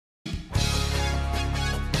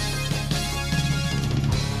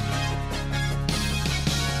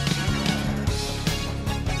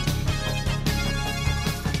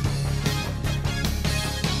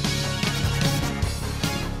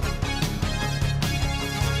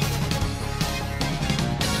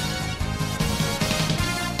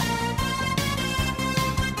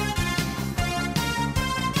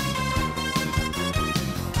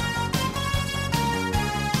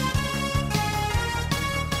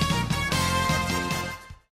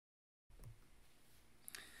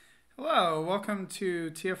Hello, welcome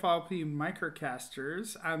to TFYLP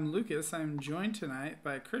Microcasters. I'm Lucas. I'm joined tonight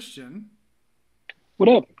by Christian What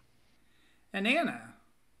up? and Anna.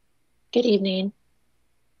 Good evening.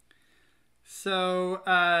 So,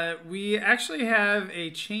 we actually have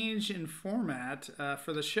a change in format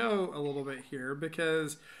for the show a little bit here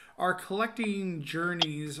because our collecting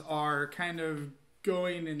journeys are kind of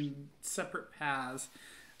going in separate paths.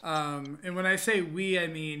 And when I say we, I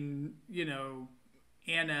mean,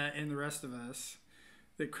 Anna and the rest of us.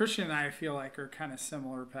 That Christian and I feel like are kind of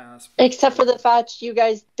similar paths. Except for the fact you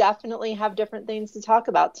guys definitely have different things to talk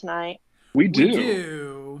about tonight. We We do.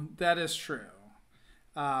 do. That is true.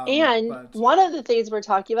 And But one of the things we're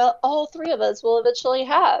talking about, all three of us will eventually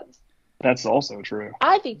have. That's also true.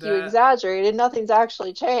 I think you that exaggerated. Nothing's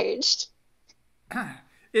actually changed.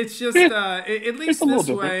 it's just Eh, at it's least a little this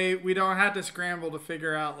different. way we don't have to scramble to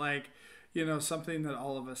figure out something that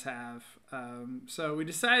all of us have. So we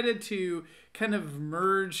decided to kind of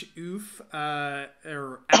merge oof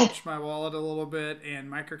or ouch my wallet a little bit and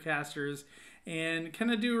microcasters and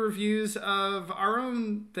kind of do reviews of our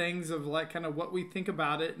own things of like kind of what we think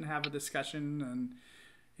about it and have a discussion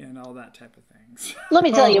and all that type of things. Let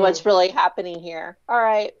me tell you what's Oh, really happening here. All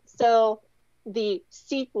right. So the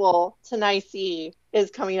sequel to Nice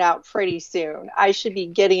is coming out pretty soon. I should be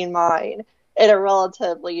getting mine in a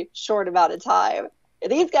relatively short amount of time.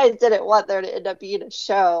 These guys didn't want there to end up being a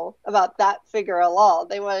show about that figure alone.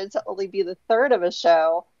 They wanted to only be the third of a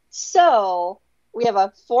show. So we have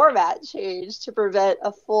a format change to prevent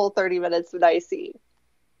a full 30 minutes of Nice.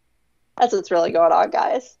 That's what's really going on,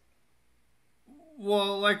 guys.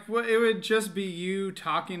 well, like what it would just be you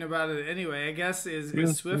talking about it anyway. I guess is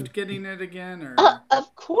Swift getting it again or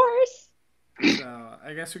Of course. so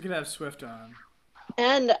I guess we could have Swift on.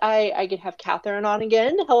 And I could have Catherine on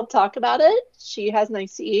again to help talk about it. She has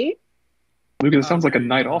Nice. Lucas, it Oh, sounds like a there you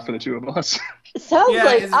night off for the go. two of us. It sounds Yeah,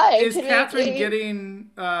 like I is could make Catherine a.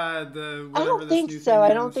 getting the I whatever don't this think new so.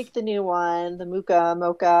 thing I don't is? think the new one, the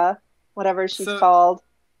Mocha, whatever she's So called.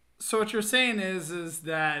 so what you're saying is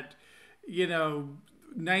that you know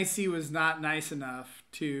Nicey was not nice enough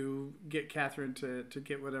to get Catherine to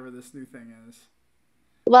get whatever this new thing is.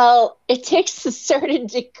 Well, it takes a certain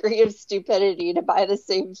degree of stupidity to buy the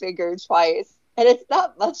same figure twice, and it's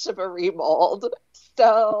not much of a remold.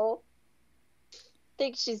 So I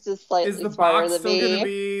think she's just Is slightly the smarter box than still going to me.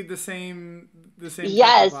 be the same type of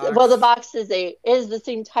Yes, well, the box? box is the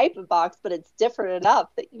same type of box, but it's different enough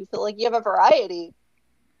that you feel like you have a variety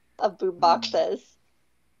of boom Hmm. boxes.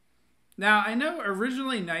 Now I know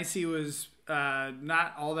originally Nicey was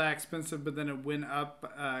not all that expensive, but then it went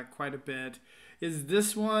up quite a bit. Is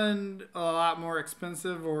this one a lot more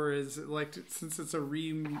expensive, or is it like since it's a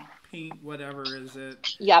repaint, whatever?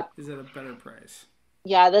 Yep. Is it a better price?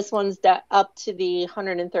 Yeah, this one's up to the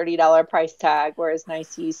 $130 price tag, whereas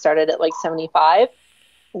Nicey started at like 75,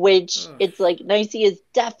 which Ugh. it's like Nicey is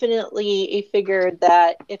definitely a figure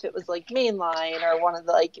that if it was like mainline or one of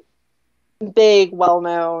the like big,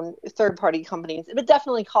 well-known third-party companies, it would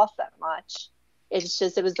definitely cost that much. It's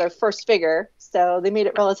just it was their first figure, so they made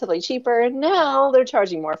it relatively cheaper, and now they're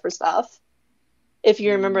charging more for stuff. If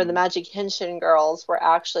you remember, the Hmm. Magic Henshin girls were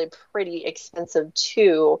actually pretty expensive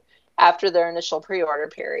too after their initial pre-order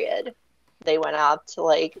period. They went up to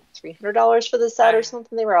like $300 for the set or I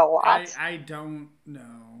something. They were a I lot. I don't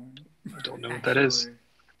know. I don't know what that is. Actually.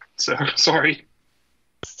 So sorry.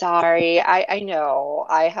 Sorry, I know.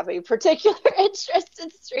 I have a particular interest in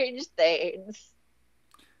strange things.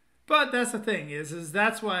 But that's the thing is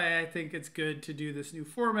that's why I think it's good to do this new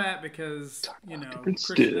format because, Talk about different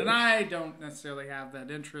Christian and stuff. I don't necessarily have that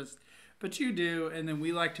interest, but you do, and then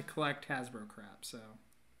we like to collect Hasbro crap, so.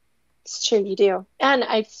 It's true, you do. And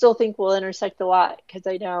I still think we'll intersect a lot because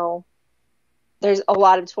I know there's a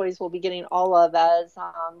lot of toys we'll be getting all of as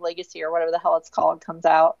Legacy or whatever the hell it's called comes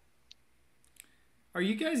out. Are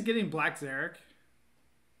you guys getting Black Zarek?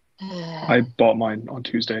 I bought mine on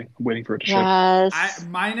Tuesday. I'm waiting for it to ship. Yes.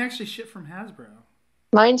 Mine actually shipped from Hasbro.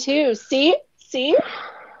 Mine too. See?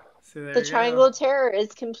 So there The you go. Triangle of Terror is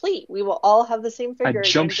complete. We will all have the same I figure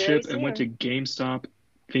again jumped very ship and went to soon. GameStop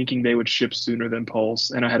thinking they would ship sooner than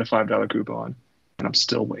Pulse, and I had a $5 coupon, and I'm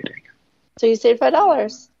still waiting. So you save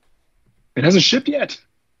 $5. It hasn't shipped yet.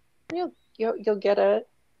 You'll get it.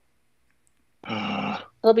 Uh,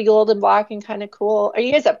 It'll be gold and black and kind of cool. Are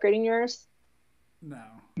you guys upgrading yours? No.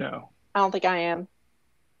 no, I don't think I am.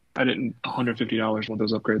 I didn't. $150 want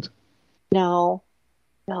those upgrades. No.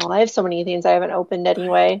 No, I have so many things I haven't opened I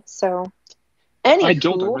anyway. So, I don't. I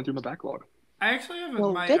anywho, went through my backlog. I actually have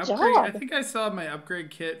well, my good upgrade. I job. think I still have my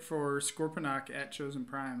upgrade kit for Scorponok at Chosen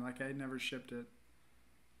Prime. Like I never shipped it.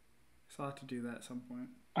 So I'll have to do that at some point.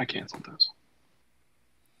 I canceled those.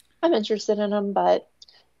 I'm interested in them, but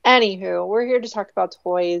anywho, we're here to talk about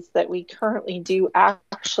toys that we currently do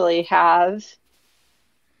actually have.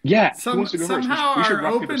 Yeah, who wants to go first? Somehow We should our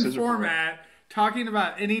rock, paper, open scissors for it. format, talking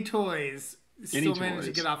about any toys, Any still managed to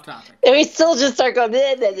toys. get off topic. And we still just start going,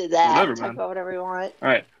 blah, blah, blah, blah, Whatever, talk man. about whatever we want. All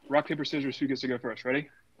right, rock, paper, scissors. Who gets to go first? Ready?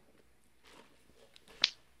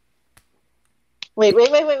 Wait.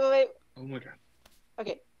 Oh my god.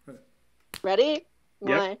 Okay. Ready?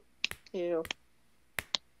 Yep. 1, 2.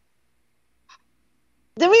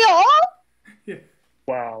 Did we all? Yeah.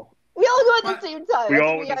 Wow. We all go at the same time. We That's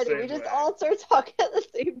all what went the gotta do. same We just way. all start talking at the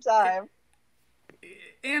same time.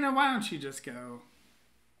 Anna, why don't you just go?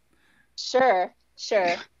 Sure.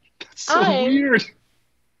 That's so weird.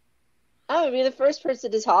 I'm gonna be the first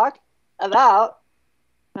person to talk about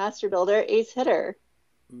Master Builder Ace Hitter.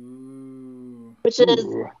 Ooh. Which is,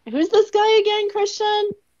 Ooh. who's this guy again, Christian?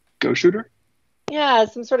 Go Shooter? Yeah,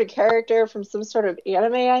 some sort of character from some sort of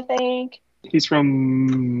anime, I think. He's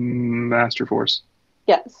from Master Force.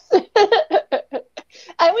 Yes. I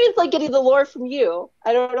always like getting the lore from you.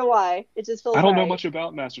 I don't know why. It just feels I don't know right. much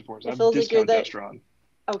about Master Force. It I've feels like you're discount the-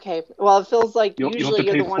 Destron. Okay, well, it feels like You'll have usually to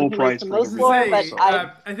you're pay the one full who price knows the for most the lore, review, but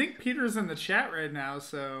so- I think Peter's in the chat right now,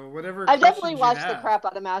 so whatever. I definitely questions you watched the have. crap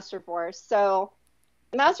out of Master Force. So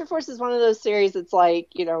Master Force is one of those series that's like,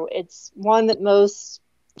 it's one that most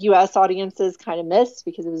US audiences kind of miss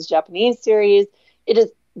because it was a Japanese series. It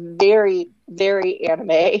is very, very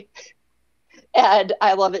anime, and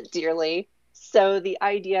I love it dearly. So the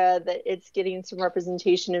idea that it's getting some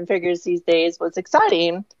representation in figures these days was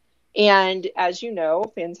exciting. And as you know,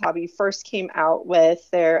 Fans Hobby first came out with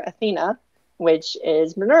their Athena, which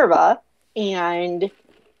is Minerva, and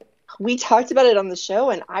we talked about it on the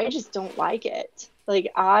show, and I just don't like it.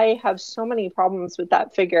 Like, I have so many problems with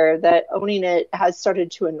that figure that owning it has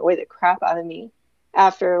started to annoy the crap out of me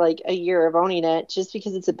after like a year of owning it, just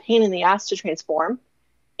because it's a pain in the ass to transform.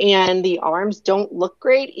 And the arms don't look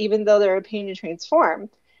great, even though they're a pain to transform.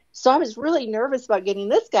 So I was really nervous about getting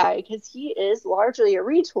this guy because he is largely a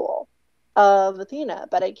retool of Athena,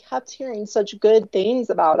 but I kept hearing such good things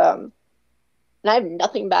about him. And I have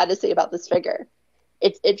nothing bad to say about this figure.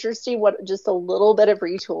 It's interesting what just a little bit of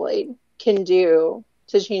retooling can do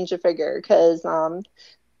to change a figure, because I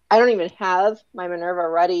don't even have my Minerva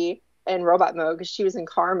ready in robot mode because she was in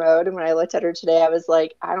car mode, and when I looked at her today I was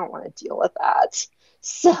like, I don't want to deal with that,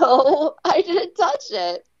 so I didn't touch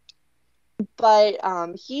it. But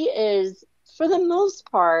he is, for the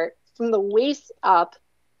most part, from the waist up,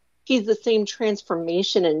 he's the same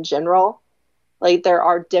transformation in general. Like, there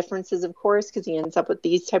are differences, of course, because he ends up with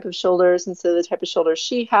these type of shoulders instead of the type of shoulders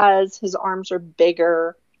she has. His arms are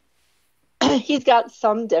bigger. He's got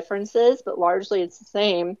some differences, but largely it's the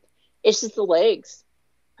same. It's just the legs.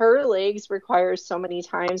 Her legs require so many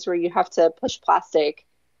times where you have to push plastic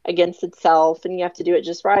against itself, and you have to do it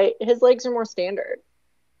just right. His legs are more standard.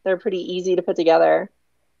 They're pretty easy to put together.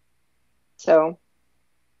 So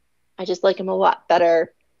I just like him a lot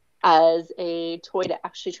better as a toy to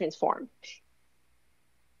actually transform.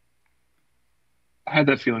 I had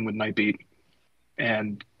that feeling with Nightbeat.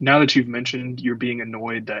 And now that you've mentioned you're being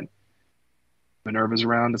annoyed that Minerva's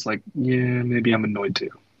around, it's like, yeah, maybe I'm annoyed too.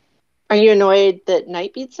 Are you annoyed that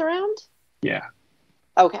Nightbeat's around? Yeah.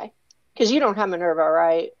 Okay. Because you don't have Minerva,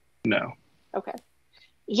 right? No. Okay.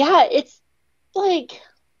 Yeah, it's like,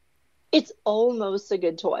 it's almost a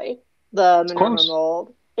good toy, the Minerva close.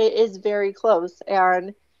 mold. It is very close.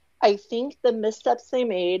 And I think the missteps they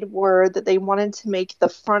made were that they wanted to make the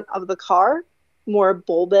front of the car more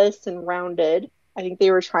bulbous and rounded. I think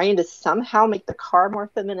they were trying to somehow make the car more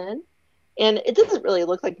feminine. And it doesn't really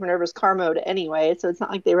look like Minerva's car mode anyway, so it's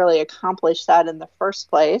not like they really accomplished that in the first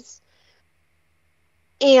place.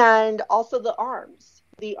 And also the arms.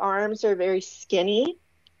 The arms are very skinny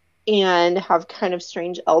and have kind of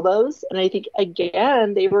strange elbows. And I think,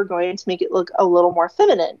 again, they were going to make it look a little more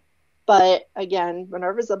feminine. But again,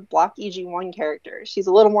 Minerva's a block EG1 character. She's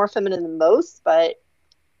a little more feminine than most, but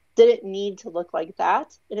didn't need to look like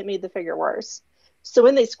that, and it made the figure worse. So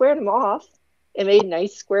when they squared him off, it made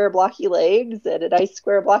nice square blocky legs and a nice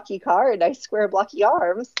square blocky car and nice square blocky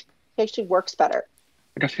arms. It actually works better.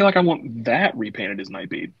 Like, I feel like I want that repainted as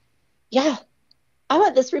Nightbeat. Yeah. I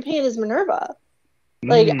want this repainted as Minerva.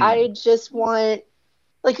 Like, I just want,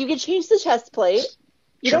 like, you could change the chest plate.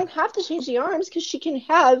 You don't have to change the arms because she can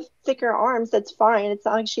have thicker arms. That's fine. It's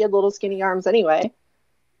not like she had little skinny arms anyway.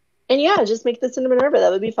 And yeah, just make this into Minerva.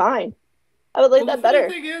 That would be fine. I would like that better.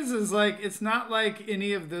 The thing is like, it's not like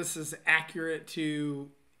any of this is accurate to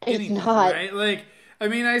anything, It's not. right? Like, I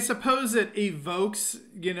mean, I suppose it evokes,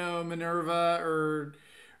 Minerva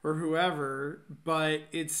or whoever, but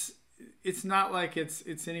it's not like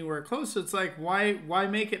it's anywhere close. So it's like, why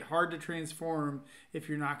make it hard to transform if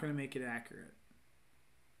you're not going to make it accurate?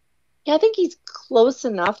 Yeah, I think he's close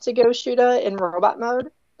enough to Goshuda in robot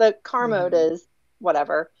mode. The car mode is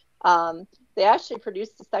whatever. They actually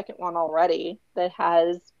produced the second one already that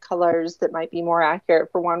has colors that might be more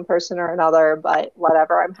accurate for one person or another, but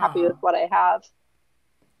whatever. I'm happy with what I have.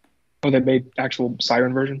 Oh, they made actual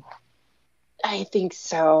Siren version? I think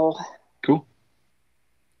so. Cool.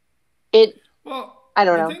 Well, I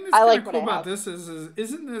don't the know. thing that's I kind like of what cool I about have. this is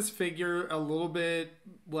isn't this figure a little bit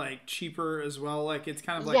like cheaper as well? Like it's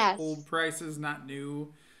kind of like Yes. old prices, not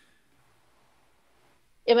new.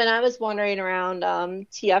 And when I was wandering around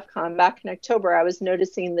TFCon back in October, I was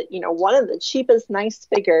noticing that, one of the cheapest nice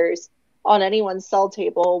figures on anyone's sell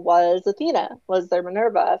table was Athena, was their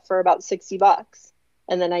Minerva for about $60.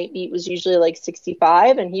 And the Nightbeat was usually like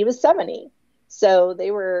 65 and he was 70. So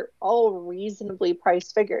they were all reasonably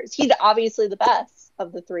priced figures. He's obviously the best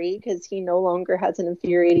of the three because he no longer has an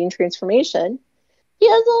infuriating transformation. He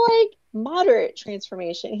has a moderate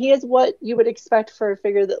transformation. He has what you would expect for a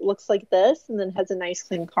figure that looks like this and then has a nice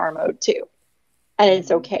clean car mode too. And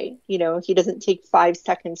it's okay. He doesn't take 5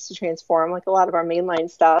 seconds to transform like a lot of our mainline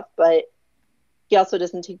stuff, but he also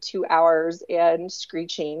doesn't take 2 hours and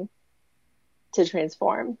screeching to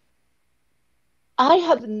transform. I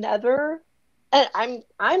have never, and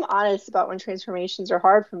I'm honest about when transformations are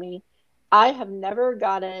hard for me. I have never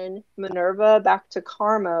gotten Minerva back to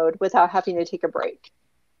car mode without having to take a break.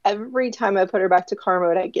 Every time I put her back to car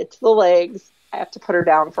mode, I get to the legs, I have to put her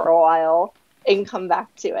down for a while and come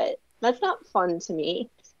back to it. That's not fun to me.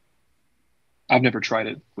 I've never tried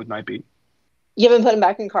it with Nightbeat. You haven't put him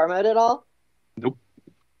back in car mode at all? Nope.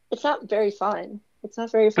 It's not very fun. It's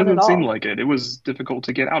not very fun Doesn't at all. seem like it. It was difficult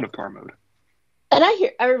to get out of car mode. And I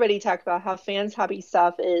hear everybody talk about how fans hobby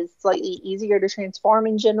stuff is slightly easier to transform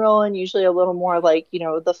in general and usually a little more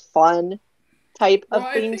the fun type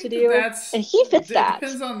of thing to do. And he fits that.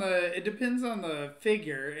 It depends on the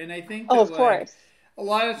figure, and I think Oh, that, of course. a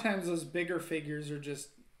lot of times those bigger figures are just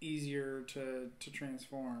easier to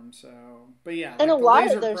transform. So, but yeah, And the a lot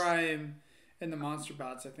Laser of those Prime and the Monster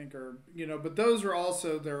Bots, I think are but those are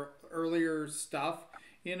also their earlier stuff.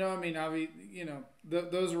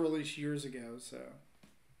 Those were released years ago, so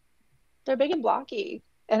they're big and blocky.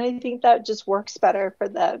 And I think that just works better for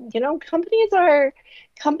them. Companies are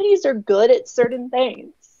good at certain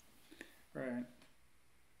things. right.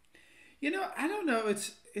 I don't know.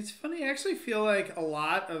 It's funny. I actually feel like a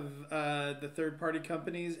lot of the third party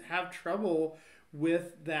companies have trouble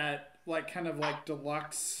with that, kind of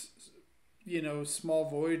deluxe, small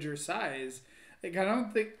Voyager size. Like I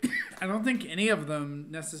don't think any of them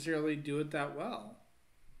necessarily do it that well.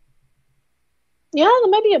 Yeah, there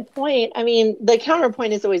might be a point. I mean, the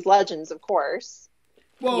counterpoint is always Legends, of course.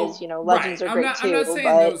 Well, because, Legends are great too. I'm not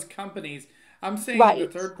saying those companies. I'm saying the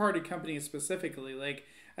Right. third party companies specifically. Like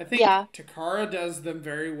I think Yeah. Takara does them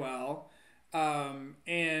very well.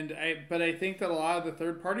 But I think that a lot of the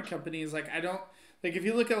third party companies, if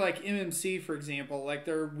you look at MMC, for example,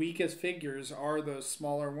 their weakest figures are those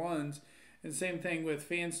smaller ones. And same thing with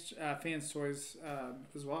fans toys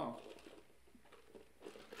as well.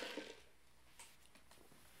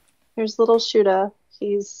 Here's little Shuda.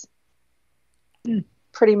 He's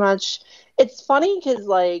pretty much. It's funny because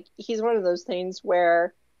he's one of those things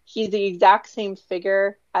where he's the exact same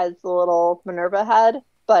figure as the little Minerva head,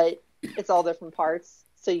 but it's all different parts.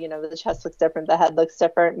 So the chest looks different, the head looks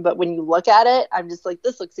different. But when you look at it, I'm just like,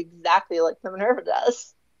 this looks exactly like the Minerva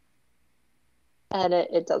does. And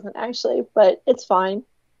it doesn't actually, but it's fine.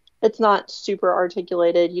 It's not super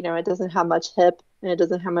articulated. It doesn't have much hip and it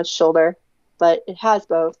doesn't have much shoulder, but it has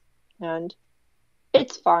both. And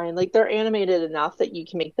it's fine. They're animated enough that you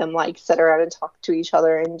can make them sit around and talk to each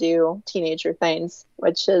other and do teenager things,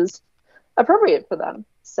 which is appropriate for them.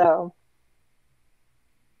 So.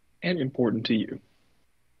 And important to you.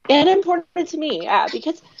 And important to me, yeah,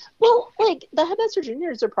 because, the Headmaster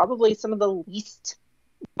Juniors are probably some of the least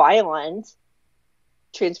violent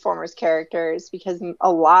Transformers characters because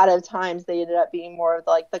a lot of times they ended up being more of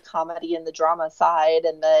the comedy and the drama side,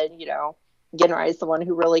 and then Genrai is the one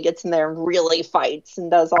who really gets in there and really fights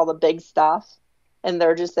and does all the big stuff, and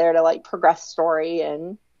they're just there to progress story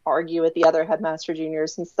and argue with the other Headmaster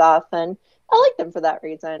Juniors and stuff, and I like them for that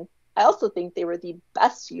reason. I also think they were the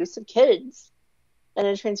best use of kids in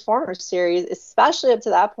a Transformers series, especially up to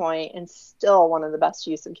that point, and still one of the best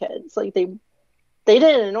use of kids. They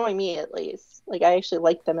didn't annoy me, at least. I actually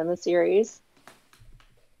liked them in the series.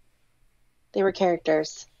 They were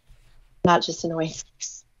characters, not just annoying.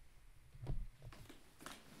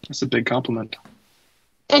 That's a big compliment.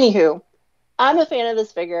 Anywho, I'm a fan of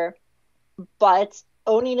this figure, but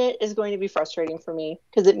owning it is going to be frustrating for me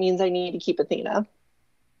because it means I need to keep Athena.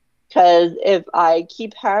 Because if I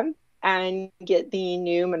keep him and get the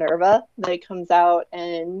new Minerva that comes out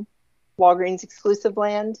in Walgreens exclusive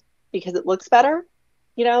land because it looks better,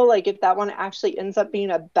 you know, like if that one actually ends up being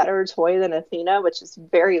a better toy than Athena, which is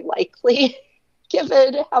very likely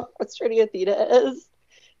given how frustrating Athena is,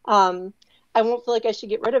 I won't feel like I should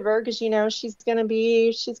get rid of her because, you know, she's gonna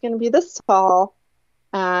be this tall.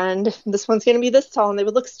 And this one's going to be this tall, and they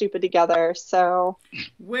would look stupid together. So,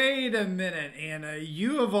 wait a minute, Anna.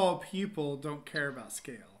 You of all people don't care about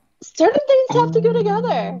scale. Certain things have to go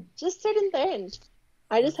together. Just certain things.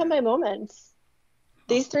 I just have my moments.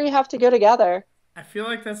 These three have to go together. I feel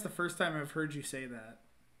like that's the first time I've heard you say that.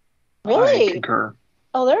 Really? I concur.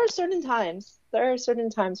 Oh, there are certain times. There are certain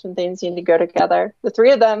times when things need to go together. The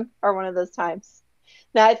three of them are one of those times.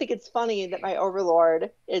 Now, I think it's funny that my Overlord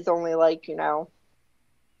is only like, you know,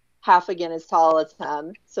 half again as tall as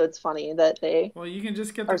him. So it's funny that they Well, you can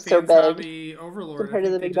just get the are so Fans big Hobby Overlord. compared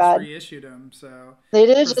to the they big just bad. reissued him, so They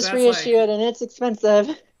did Because just that's reissue like- it, and it's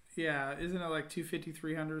expensive. yeah, isn't it like 250,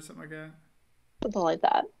 300 or something like that? Something like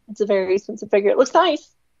that. It's a very expensive figure. It looks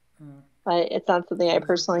nice, Uh, but it's not something I It does look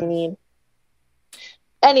personally nice. need.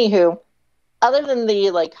 Anywho, other than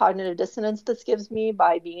the like cognitive dissonance this gives me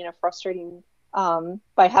by being a frustrating,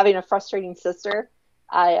 by having a frustrating sister,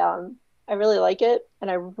 I really like it, and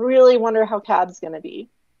I really wonder how Cab's gonna be.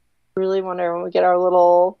 Really wonder when we get our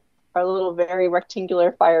little very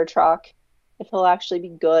rectangular fire truck if he'll actually be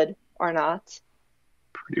good or not.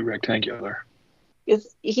 Pretty rectangular.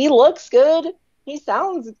 Because he looks good. He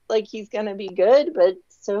sounds like he's gonna be good, but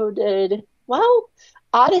so did. Well,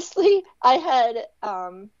 honestly, I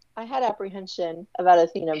had apprehension about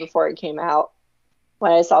Athena before it came out.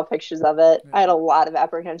 When I saw pictures of it, I had a lot of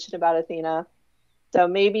apprehension about Athena. So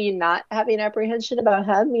maybe not having apprehension about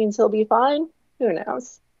him means he'll be fine. Who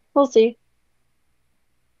knows? We'll see.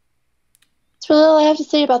 That's really all I have to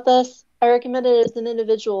say about this. I recommend it as an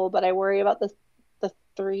individual, but I worry about the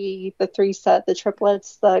three set, the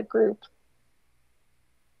triplets, the group.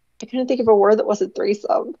 I couldn't think of a word that wasn't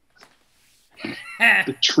threesome.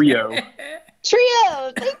 The trio.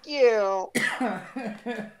 Trio, thank you.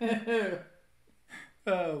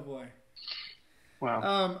 oh boy. Wow.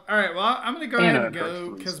 All right. Well, I'm gonna go ahead Anna and go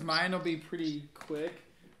goes because first. mine will be pretty quick.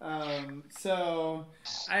 So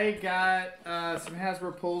I got some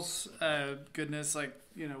Hasbro Pulse goodness, like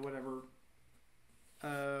whatever.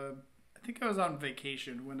 I think I was on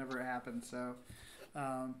vacation whenever it happened, so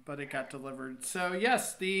but it got delivered. So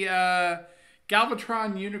yes, the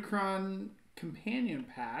Galvatron Unicron companion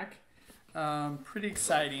pack, pretty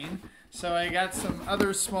exciting. So I got some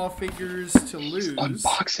other small figures to lose.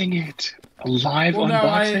 Unboxing it. A live Well,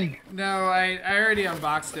 unboxing. I already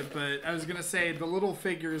unboxed it, but I was gonna say the little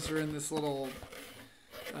figures are in this little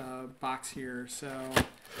box here. So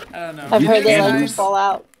I don't know. I've Did heard it they guys- like to fall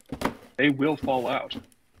out. They will fall out.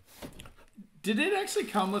 Did it actually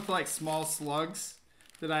come with like small slugs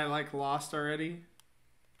that I like lost already? 'Cause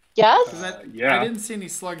Yes, Yeah. I didn't see any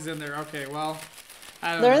slugs in there. Okay, well,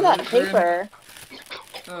 I don't they're know. in that They're paper.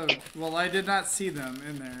 oh, well, I did not see them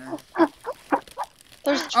in there.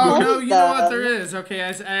 There's Oh 12 no, of you know what? them. There is. Okay, I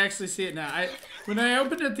actually see it now. When I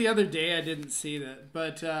opened it the other day, I didn't see that.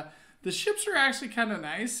 But the ships are actually kind of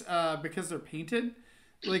nice because they're painted.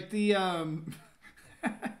 Like the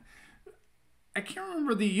I can't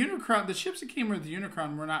remember the Unicron. The ships that came with the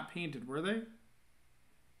Unicron were not painted, were they?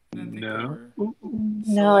 I didn't think they No. were. So,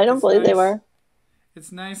 No, like, I don't it's believe they nice- were.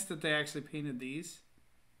 It's nice that they actually painted these.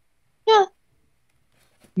 Yeah,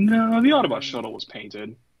 No, the Autobot shuttle was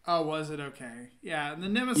painted. Oh, was it? Okay. Yeah, and the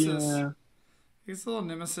Nemesis. Yeah. This little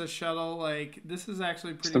Nemesis shuttle, like, this is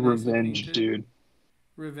actually It's pretty the nicely Revenge, painted. dude.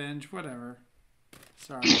 Revenge, whatever.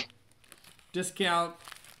 Sorry. Discount,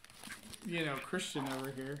 Christian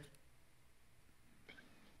over here.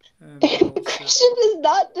 And bullshit. Christian does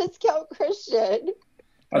not discount Christian.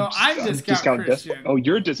 No, I'm discount Christian. Oh,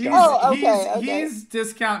 you're discount. Oh, okay. He's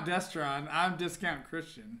discount Destron. I'm discount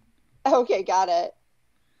Christian. Okay, got it.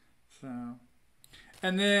 So,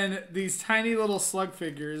 and then these tiny little slug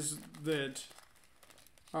figures that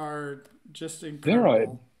are just There are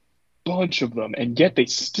incredible. a bunch of them, and yet they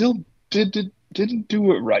still didn't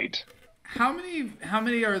do it right. How many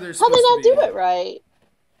are there How supposed they not to be? do it right?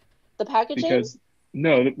 The packaging? Because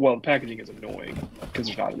the packaging is annoying because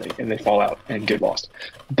there's not any, and they fall out and get lost.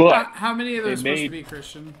 But How many are there they supposed to made- be,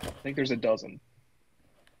 Christian? I think there's a dozen.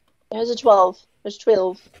 There's a 12. There's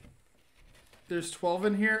 12. There's 12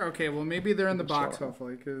 in here? Okay, well, maybe they're in the box, Sorry.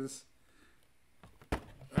 hopefully, because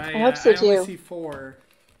I hope so, only too. see 4.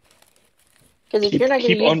 Because if you're not going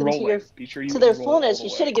Keep to use them unrolling. Be sure you to their unroll all fullness, the you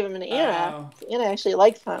way. should have given them to Anna. Anna actually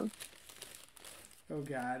likes them. Oh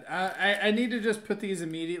God, I need to just put these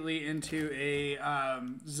immediately into a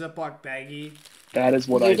Ziploc baggie. That is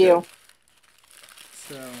what You I do.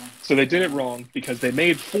 did. So they did it wrong because they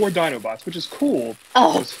made 4 Dinobots, which is cool.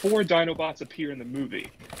 Oh. Because 4 Dinobots appear in the movie.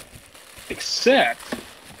 Except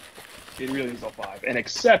it really is all 5. And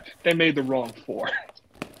except they made the wrong 4.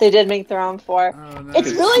 They did make their own 4. Oh, nice.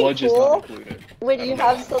 It's really Sludge is not cool included. when you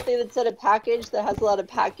have something that's in a package that has a lot of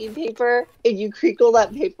packing paper and you crinkle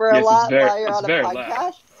that paper a lot while you're on a podcast.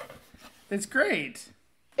 Loud. It's great.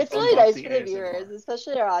 It's really nice for the ASMR. viewers,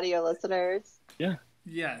 especially our audio listeners. Yeah.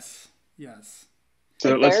 Yes.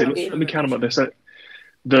 So Like let's see. therapy. Let me count them up.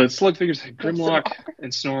 The slug figures had Grimlock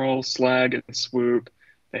and Snarl, Slag and Swoop.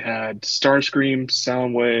 They had Starscream,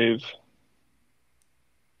 Soundwave,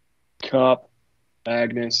 Cup,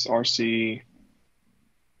 Agnes, RC.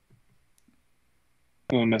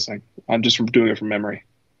 Who am I missing? I'm just doing it from memory.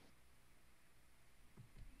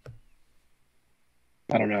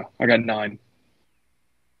 I don't know. I got 9.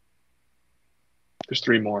 There's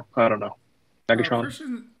 3 more. I don't know.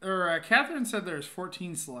 Megatron. Catherine said there's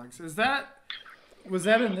 14 slugs. Was that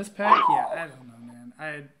in this pack? Yeah, I don't know,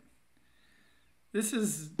 man.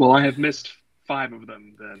 Well, I have missed 5 of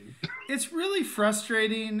them then. It's really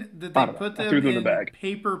frustrating that they put them in the bag.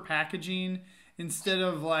 paper packaging instead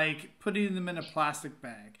of like putting them in a plastic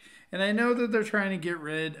bag. And I know that they're trying to get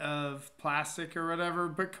rid of plastic or whatever,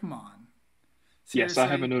 but come on. Seriously? Yes, I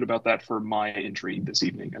have a note about that for my entry this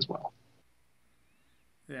evening as well.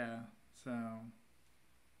 Yeah, so.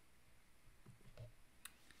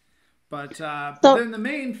 But then the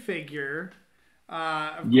main figure,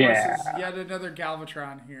 of course, is yet another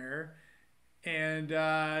Galvatron here. And,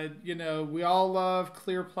 we all love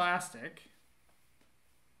clear plastic.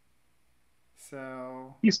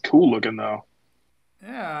 So. He's cool looking, though.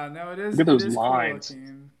 Yeah, no, it is. Look at those lines. Cool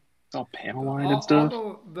looking. It's all panel line and stuff.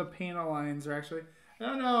 All the panel lines are actually. I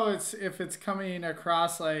don't know if it's coming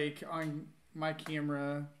across like on my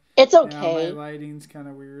camera. It's okay. My lighting's kind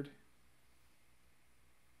of weird.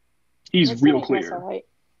 He's real clear. That's all right.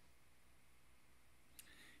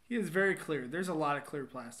 He is very clear. There's a lot of clear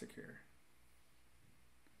plastic here.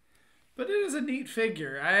 But it is a neat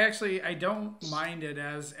figure. I don't mind it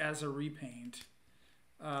as a repaint.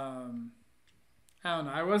 I don't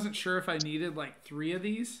know. I wasn't sure if I needed like 3 of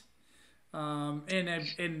these.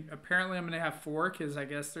 And apparently I'm going to have 4 because I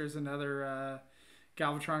guess there's another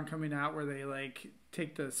Galvatron coming out where they like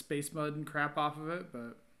take the space mud and crap off of it.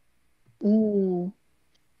 But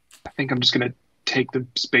I think I'm just going to take the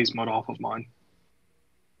space mud off of mine.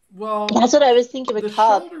 Well, that's what I was thinking with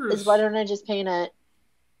Cup. Is why don't I just paint it?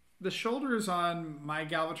 The shoulders on my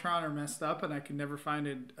Galvatron are messed up, and I can never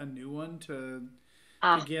find a new one to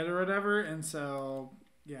get or whatever. And so,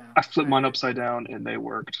 yeah. I flipped mine upside down, and they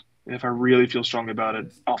worked. And if I really feel strong about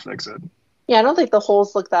it, I'll fix it. Yeah, I don't think the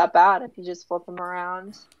holes look that bad if you just flip them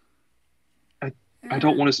around. I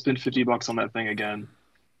don't want to spend $50 on that thing again.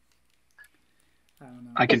 I don't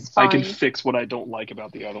know. I can fix what I don't like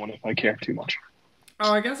about the other one if I care too much.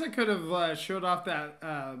 Oh, I guess I could have showed off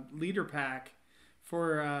that leader pack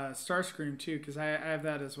for Starscream too, because I have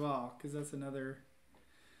that as well. Because that's another.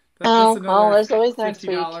 That's another there's always next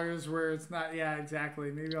week. $50 where it's not. Yeah,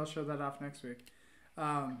 exactly. Maybe I'll show that off next week.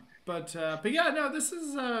 But yeah, no, this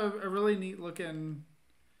is a really neat looking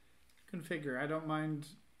figure. I don't mind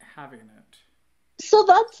having it. So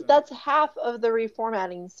that's half of the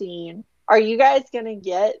reformatting scene. Are you guys gonna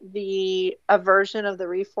get a version of the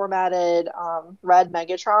reformatted red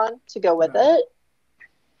Megatron to go with it?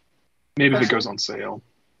 Maybe if it goes on sale.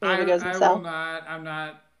 I will not. I'm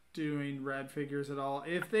not doing red figures at all.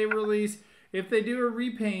 If they do a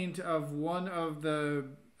repaint of one of the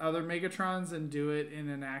other Megatrons and do it in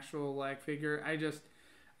an actual like figure, I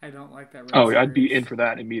don't like that red series. I'd be in for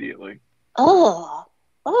that immediately. Oh.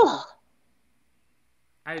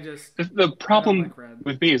 The problem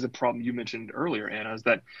with me is the problem you mentioned earlier, Anna, is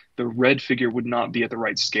that the red figure would not be at the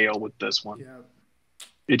right scale with this one. Yeah.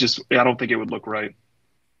 I don't think it would look right.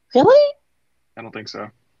 Really? I don't think so.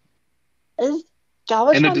 Is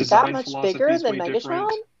Galvatron that much bigger than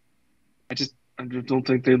Megatron? I just don't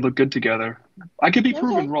think they look good together. I could be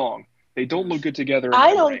proven wrong. They don't look good together.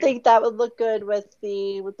 I don't think that would look good with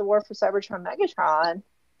the War for Cybertron Megatron.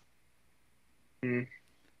 Maybe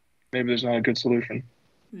there's not a good solution.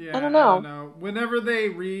 Yeah, I don't know. Whenever they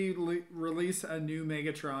release a new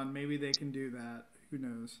Megatron, maybe they can do that. Who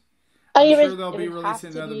knows? I'm sure they'll be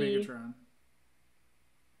releasing another Megatron.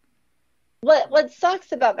 What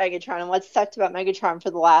sucks about Megatron and what's sucked about Megatron for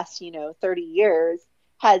the last 30 years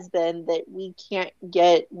has been that we can't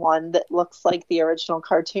get one that looks like the original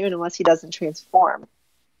cartoon unless he doesn't transform.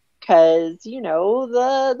 Because, you know,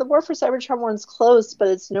 the War for Cybertron one's close, but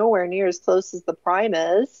it's nowhere near as close as the Prime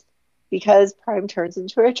is, because Prime turns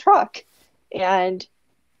into a truck. And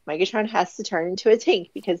Megatron has to turn into a tank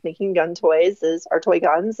because making toy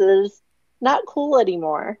guns is not cool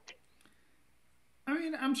anymore. I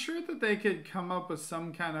mean, I'm sure that they could come up with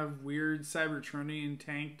some kind of weird Cybertronian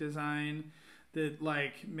tank design that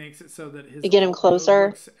like makes it so that his Get him closer.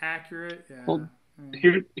 looks accurate. Yeah. Well,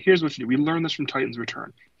 here's what you do. We learned this from Titan's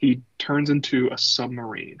Return. He turns into a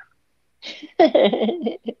submarine.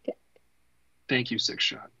 Thank you, Six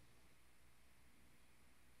Shot.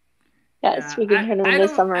 Yes, we can turn him into a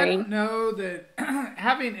submarine. I don't know that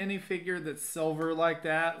having any figure that's silver like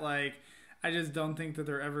that, like, I just don't think that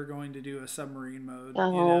they're ever going to do a submarine mode. You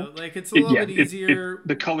know, like it's a little bit easier.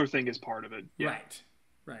 The color thing is part of it. Yeah.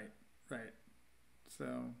 Right. So,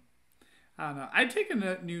 I don't know. I'd take a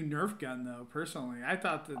new Nerf gun though. Personally, I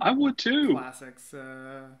thought that I would too. Classics.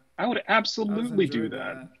 I would absolutely do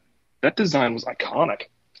that. That design was iconic.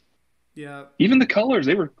 Yeah. Even the colors,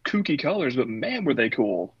 they were kooky colors, but man, were they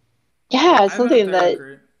cool. Yeah, it's something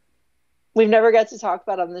that we've never got to talk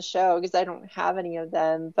about on the show because I don't have any of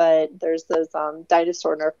them, but there's those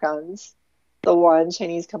dinosaur Nerf guns, the one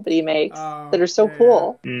Chinese company makes, that are so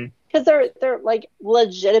cool. Because they're like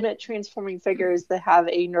legitimate transforming figures that have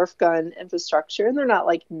a Nerf gun infrastructure, and they're not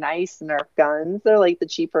like nice Nerf guns. They're like the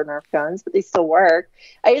cheaper Nerf guns, but they still work.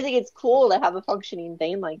 I just think it's cool to have a functioning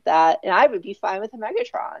thing like that, and I would be fine with a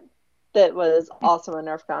Megatron that was also a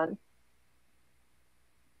Nerf gun.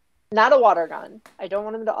 Not a water gun. I don't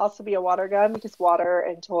want him to also be a water gun because water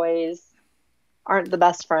and toys aren't the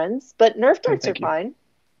best friends. But Nerf darts are fine.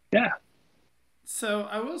 Yeah. So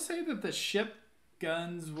I will say that the ship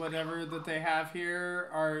guns, whatever that they have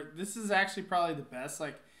here, this is actually probably the best.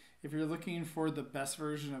 Like, if you're looking for the best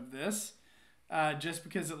version of this, just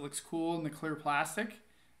because it looks cool in the clear plastic.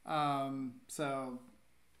 So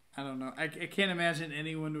I don't know. I can't imagine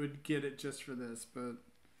anyone would get it just for this, but.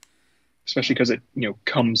 Especially because it,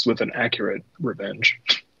 comes with an accurate Revenge.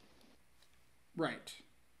 Right.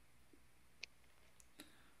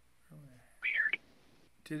 Weird.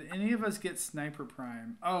 Did any of us get Sniper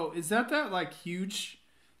Prime? Oh, is that like huge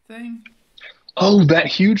thing? Oh, that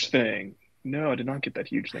huge thing. No, I did not get that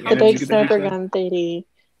huge thing. The big sniper gun thingy.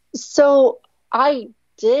 So I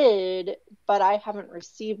did, but I haven't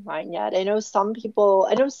received mine yet. I know some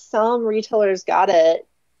retailers got it,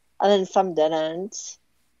 and then some didn't.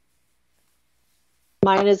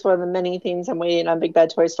 Mine is one of the many things I'm waiting on Big Bad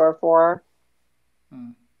Toy Store for.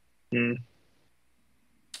 And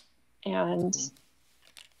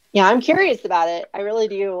yeah, I'm curious about it. I really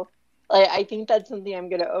do. Like, I think that's something I'm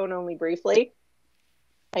going to own only briefly.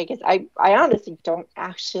 I guess I honestly don't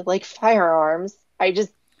actually like firearms. I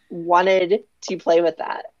just wanted to play with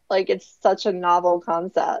that. Like, it's such a novel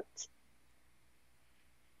concept.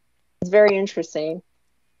 It's very interesting.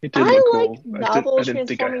 It did look cool. Like novel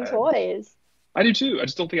transforming toys. I do too. I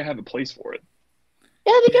just don't think I have a place for it.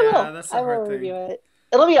 Yeah, I think I will. That's I will review it.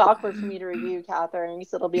 It'll be awkward for me to review, Catherine,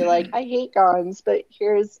 because it'll be like, I hate guns, but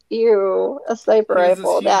here's a sniper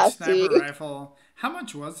rifle. Nasty. Sniper rifle. How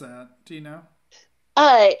much was that? Do you know?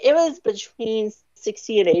 It was between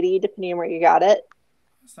 60 and 80, depending on where you got it.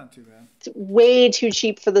 That's not too bad. It's way too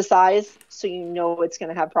cheap for the size, so you know it's going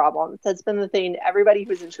to have problems. That's been the thing. Everybody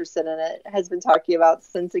who's interested in it has been talking about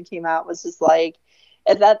since it came out. Was just like,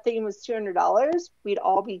 if that thing was $200, we'd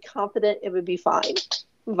all be confident it would be fine.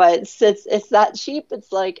 But since it's that cheap,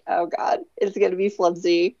 it's like, oh god, it's going to be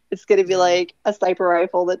flimsy. It's going to be like a sniper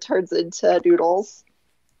rifle that turns into noodles.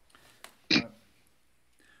 But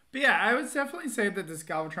yeah, I would definitely say that this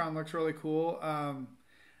Galvatron looks really cool. I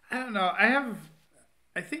don't know.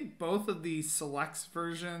 I think both of the selects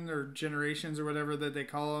version or generations or whatever that they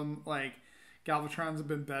call them, like, Galvatrons have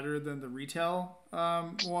been better than the retail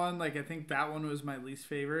one. Like, I think that one was my least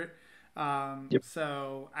favorite.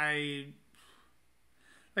 So I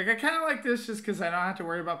kind of like this just because I don't have to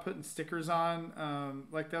worry about putting stickers on.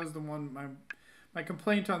 Like, that was the one, my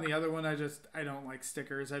complaint on the other one, I don't like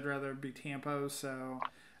stickers. I'd rather be Tampo. So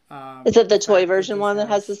is it the toy version one that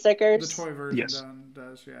has the stickers? The toy version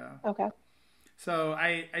does, yeah. Okay. So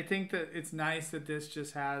I think that it's nice that this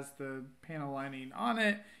just has the panel lining on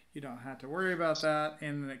it. You don't have to worry about that.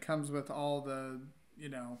 And then it comes with all the,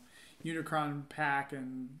 Unicron pack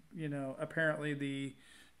and, apparently the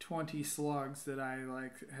 20 slugs that I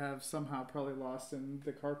have somehow probably lost in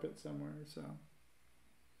the carpet somewhere. So.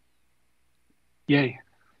 Yay.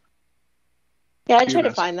 Yeah, I try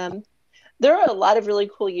to find them. There are a lot of really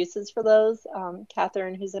cool uses for those.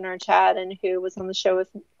 Catherine, who's in our chat and who was on the show with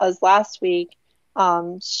us last week,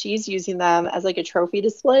 she's using them as like a trophy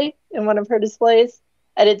display in one of her displays.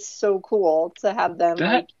 And it's so cool to have them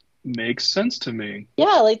That makes sense to me.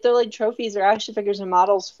 Yeah, like they're like trophies or action figures and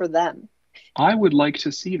models for them. I would like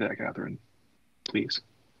to see that, Catherine. Please.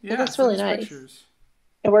 Yeah, That's really send us nice. pictures.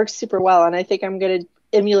 It works super well, and I think I'm going to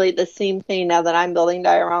emulate the same thing now that I'm building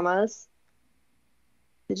dioramas.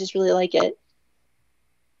 I just really like it.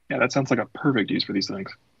 Yeah, that sounds like a perfect use for these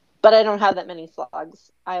things. But I don't have that many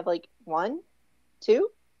slugs. I have like 1, 2.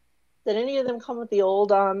 Did any of them come with the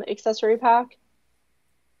old accessory pack?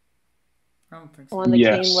 I don't think The so. one that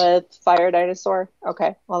came with Fire Dinosaur?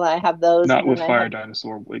 Okay, well I have those. Not and with then Fire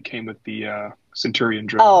Dinosaur. It came with the Centurion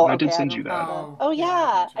drone. Oh, I did okay, send I you don't that. have Oh, that. Oh yeah,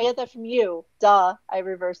 yeah, gotcha. I got that from you. Duh, I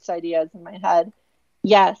reversed ideas in my head.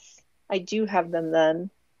 Yes, I do have them then.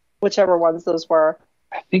 Whichever ones those were.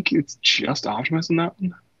 I think it's just Optimus in that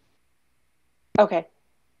one. Okay.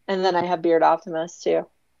 And then I have Beard Optimus too.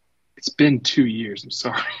 It's been 2 years. I'm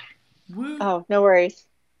sorry. Oh, no worries.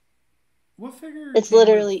 What figure It's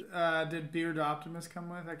literally did Beard Optimus come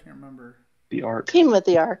with? I can't remember. The Ark. came with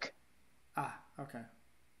the Ark. Ah, okay.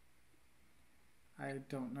 I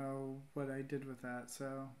don't know what I did with that,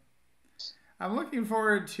 so I'm looking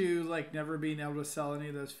forward to like never being able to sell any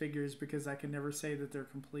of those figures because I can never say that they're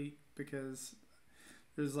complete because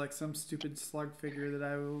there's like some stupid slug figure that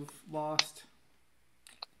I've lost.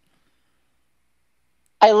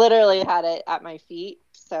 I literally had it at my feet,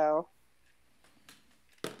 so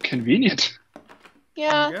Convenient.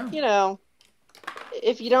 yeah, you know,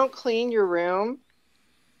 if you don't clean your room,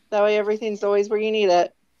 that way everything's always where you need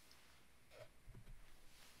it.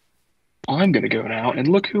 I'm going to go now and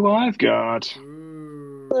look who I've got.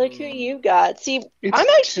 Ooh. Look who you got. See, It's I'm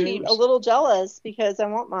actually Toes. a little jealous because I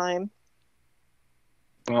want mine.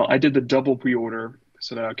 Well, I did the double pre-order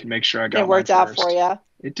so that I can make sure I got It worked mine out first. for you.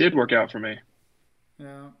 It did work out for me.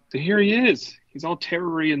 Yeah. So here he is. He's all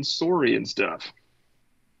terrory and sorry and stuff.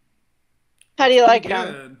 How do you like Pretty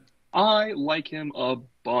him? good. I like him a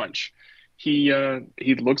bunch. He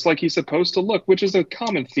looks like he's supposed to look, which is a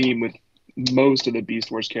common theme with most of the Beast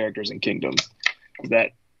Wars characters in Kingdom,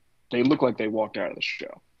 that they look like they walked out of the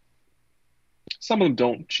show. Some of them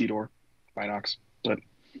don't, Cheetor, Binox, but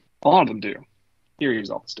a lot of them do. Here he's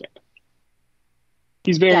off the stand.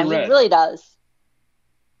 He's very Yeah, red. he really does.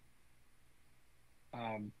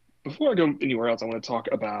 Before I go anywhere else, I want to talk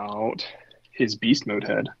about his Beast Mode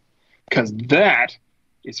head, because that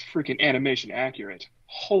is freaking animation accurate.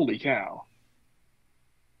 Holy cow.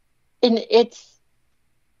 And it's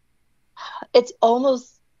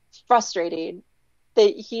almost frustrating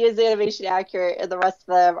that he is animation accurate and the rest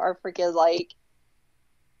of them are freaking like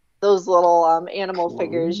those little animal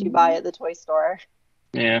figures you buy at the toy store.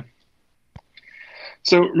 Yeah.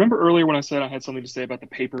 So remember earlier when I said I had something to say about the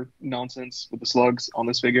paper nonsense with the slugs on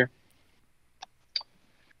this figure?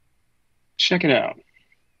 Check it out.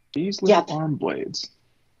 These little arm blades.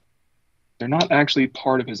 They're not actually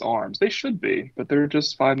part of his arms. They should be, but they're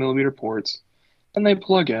just 5mm ports. And they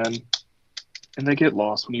plug in, and they get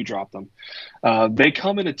lost when you drop them. They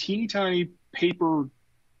come in a teeny tiny paper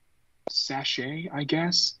sachet, I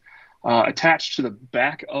guess, attached to the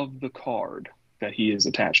back of the card that he is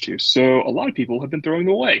attached to. So a lot of people have been throwing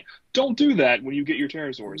them away. Don't do that when you get your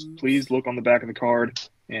Terrorsaurs. Please look on the back of the card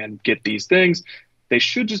and get these things. They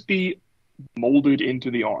should just be molded into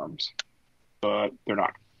the arms, but they're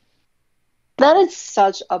not. That is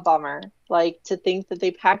such a bummer. Like, to think that they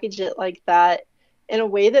package it like that in a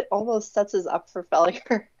way that almost sets us up for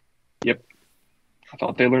failure. Yep. I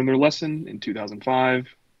thought they learned their lesson in 2005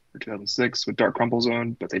 or 2006 with Dark Crumble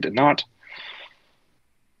Zone, but they did not.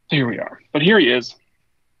 Here we are. But here he is.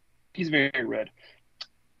 He's very red.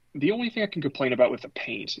 The only thing I can complain about with the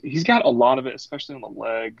paint, he's got a lot of it, especially on the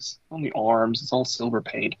legs, on the arms. It's all silver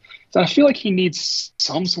paint. So I feel like he needs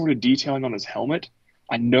some sort of detailing on his helmet.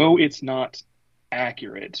 I know it's not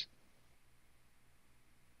accurate.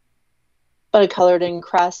 But a colored in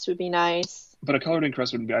crest would be nice. But a colored in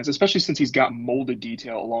crest would be nice, especially since he's got molded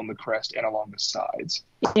detail along the crest and along the sides.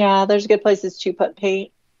 Yeah, there's good places to put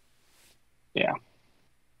paint. Yeah.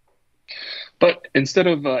 But instead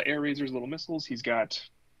of Air Razor's little missiles, he's got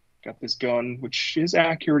this gun, which is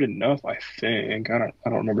accurate enough, I think. I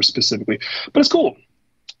don't remember specifically, but it's cool.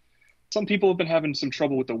 Some people have been having some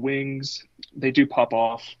trouble with the wings. They do pop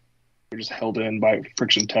off. They're just held in by a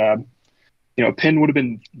friction tab. You know, a pin would have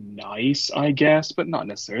been nice, I guess, but not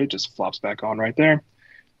necessarily. It just flops back on right there.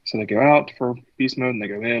 So they go out for beast mode, and they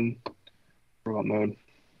go in robot mode.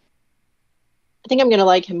 I think I'm going to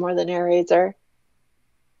like him more than Air Razor.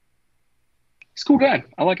 He's a cool guy.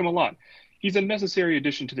 I like him a lot. he's a necessary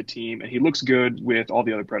addition to the team, and he looks good with all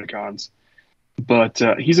the other Predacons. But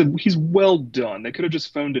he's well done. They could have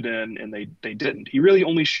just phoned it in, and they didn't. He really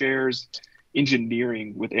only shares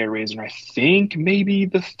engineering with Air Razor, and I think maybe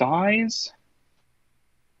the thighs.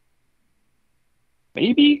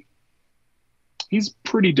 Maybe he's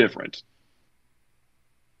pretty different.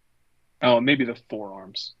 Oh, maybe the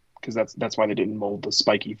forearms, because that's why they didn't mold the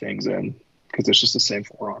spiky things in, because it's just the same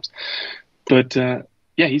forearms. But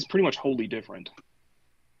yeah, he's pretty much wholly different.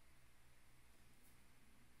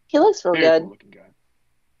 He looks real good. Cool looking guy.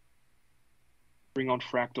 Bring on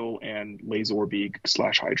Fractal and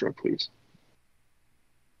Laserbeak/Hydra, please.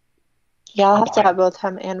 Yeah, I'll have to have both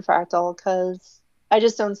him and Fractal because I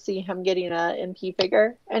just don't see him getting a MP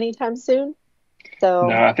figure anytime soon. So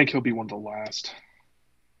no, I think he'll be one of the last.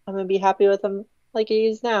 I'm gonna be happy with him like he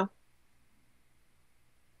is now.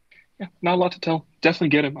 Yeah, not a lot to tell. Definitely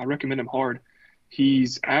get him. I recommend him hard.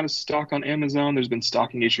 He's out of stock on Amazon. There's been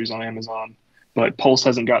stocking issues on Amazon, but Pulse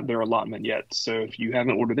hasn't got their allotment yet. So if you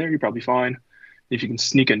haven't ordered there, you're probably fine. If you can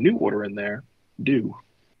sneak a new order in there, do.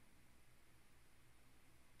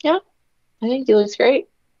 Yeah, I think he looks great.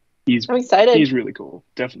 I'm excited. He's really cool.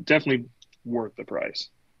 Definitely worth the price.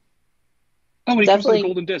 Oh, and he comes with a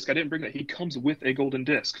golden disc. I didn't bring that. He comes with a golden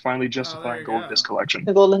disc. Finally justifying golden disc collection.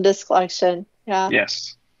 The golden disc collection. Yeah.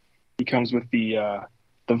 Yes. He comes with the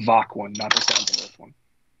VOC one, not the Sounds of Earth one.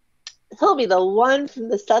 He'll be the one from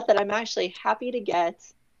the set that I'm actually happy to get.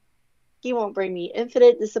 He won't bring me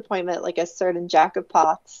infinite disappointment like a certain Jack of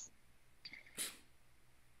Pots.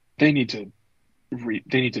 They need to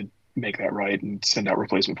make that right and send out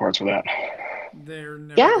replacement parts for that. They're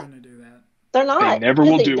never going to do that. They're not. They never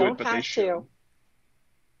will do it, but they should.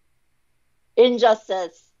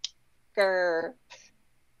 Injustice. Grr.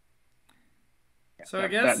 So I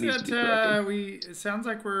guess that it sounds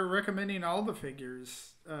like we're recommending all the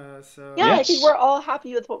figures. So yeah, I think we're all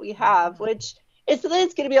happy with what we have, which is that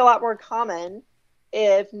it's going to be a lot more common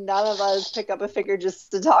if none of us pick up a figure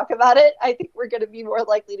just to talk about it. I think we're going to be more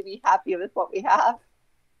likely to be happy with what we have.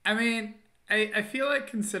 I mean, I feel like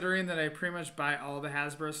considering that I pretty much buy all the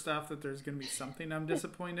Hasbro stuff, that there's going to be something I'm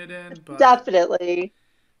disappointed in. But definitely.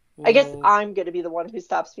 I guess I'm going to be the one who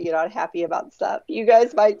stops being unhappy about stuff. You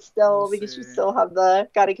guys might still, because you still have the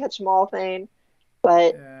gotta catch 'em all thing.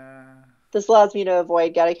 But this allows me to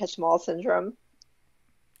avoid gotta catch 'em all syndrome.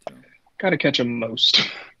 Gotta catch 'em most.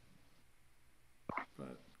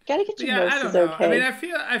 Gotta catch 'em most is okay. I mean,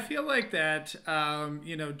 I feel like that,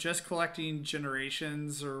 just collecting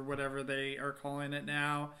generations or whatever they are calling it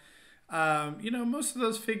now, most of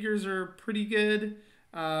those figures are pretty good.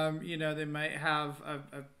 They might have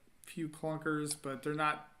a few clunkers, but they're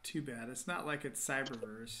not too bad. It's not like it's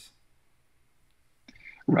Cyberverse.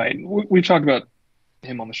 Right. We've talked about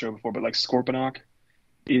him on the show before, but like Scorponok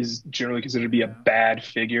is generally considered to be a bad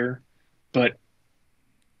figure, but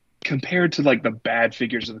compared to like the bad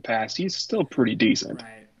figures of the past, he's still pretty decent.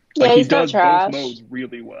 Right. Like he does both modes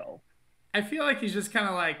really well. I feel like he's just kind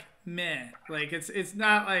of like meh. Like it's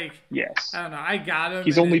not like yes. I don't know. I got him.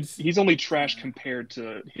 He's only trash compared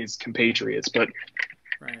to his compatriots, but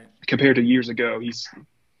compared to years ago, he's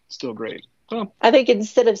still great. Well, I think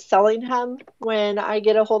instead of selling him when I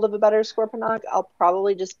get a hold of a better Scorponok, I'll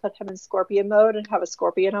probably just put him in Scorpion mode and have a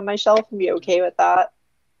Scorpion on my shelf and be okay with that.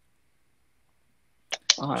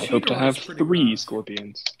 I hope to have 3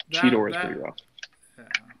 Scorpions. Cheetor is pretty rough.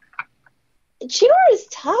 Yeah. Cheetor is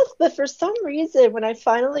tough, but for some reason, when I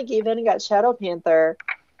finally gave in and got Shadow Panther,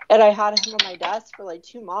 and I had him on my desk for like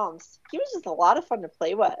 2 months, he was just a lot of fun to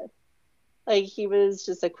play with. Like, he was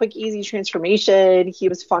just a quick, easy transformation. He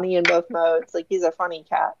was funny in both modes. Like, he's a funny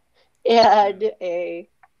cat. And a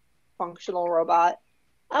functional robot.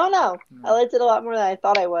 I don't know. I liked it a lot more than I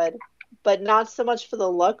thought I would. But not so much for the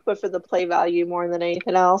look, but for the play value more than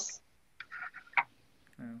anything else.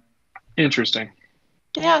 Interesting.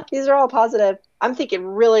 Yeah, these are all positive. I'm thinking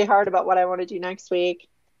really hard about what I want to do next week.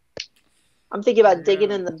 I'm thinking about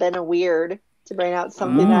digging in the bin of weird to bring out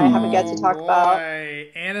something that I haven't got to talk about.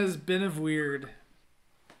 Anna's bin of weird.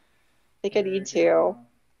 I think I need to.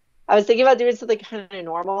 I was thinking about doing something kind of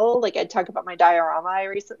normal. Like, I'd talk about my diorama I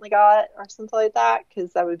recently got or something like that,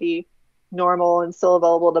 because that would be normal and still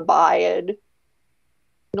available to buy, and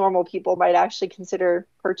normal people might actually consider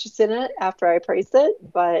purchasing it after I price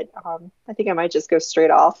it. But I think I might just go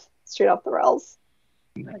straight off the rails.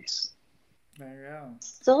 Nice. There you go.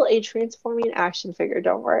 Still a transforming action figure,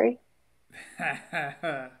 don't worry.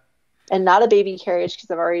 And not a baby carriage, because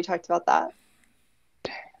I've already talked about that.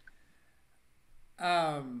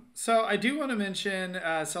 So I do want to mention,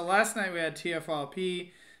 so last night we had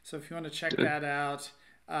TFYLP, so if you want to check that out,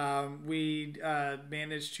 We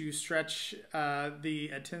managed to stretch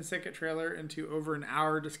the 10-second trailer into over an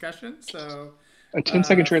hour discussion. So a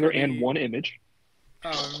 10-second trailer and one image.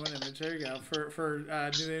 Oh, and one image. There you go. For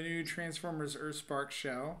the new Transformers Earthspark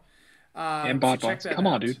show. And BotBots. Come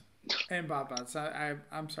on, dude. And BotBots.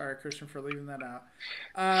 I'm sorry, Christian, for leaving that out.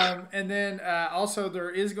 And then also there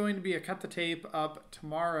is going to be a Cut the Tape up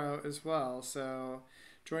tomorrow as well. So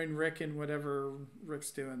join Rick in whatever Rick's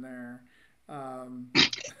doing there. So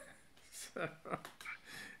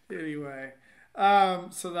anyway,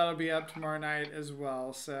 so that'll be up tomorrow night as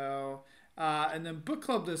well. So. And then book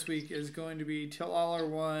club this week is going to be Till All Are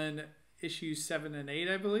One, issues 7 and 8,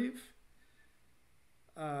 I believe.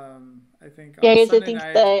 I think. Yeah, because I think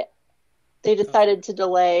that they decided to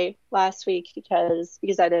delay last week because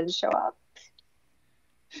I didn't show up.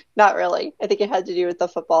 Not really. I think it had to do with the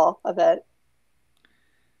football event.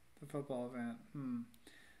 The football event.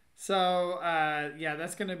 So yeah,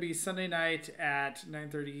 that's going to be Sunday night at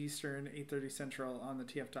 9:30 Eastern, 8:30 Central on the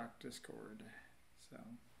TF Talk Discord. So.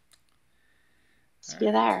 See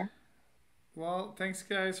you there. Well, thanks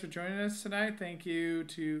guys for joining us tonight. Thank you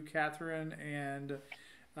to Catherine and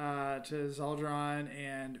to Zaldron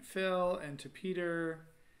and Phil and to Peter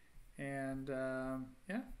and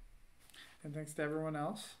yeah, and thanks to everyone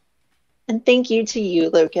else. And thank you to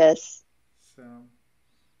you, Lucas. So,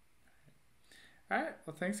 all right.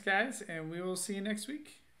 Well, thanks guys, and we will see you next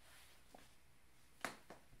week.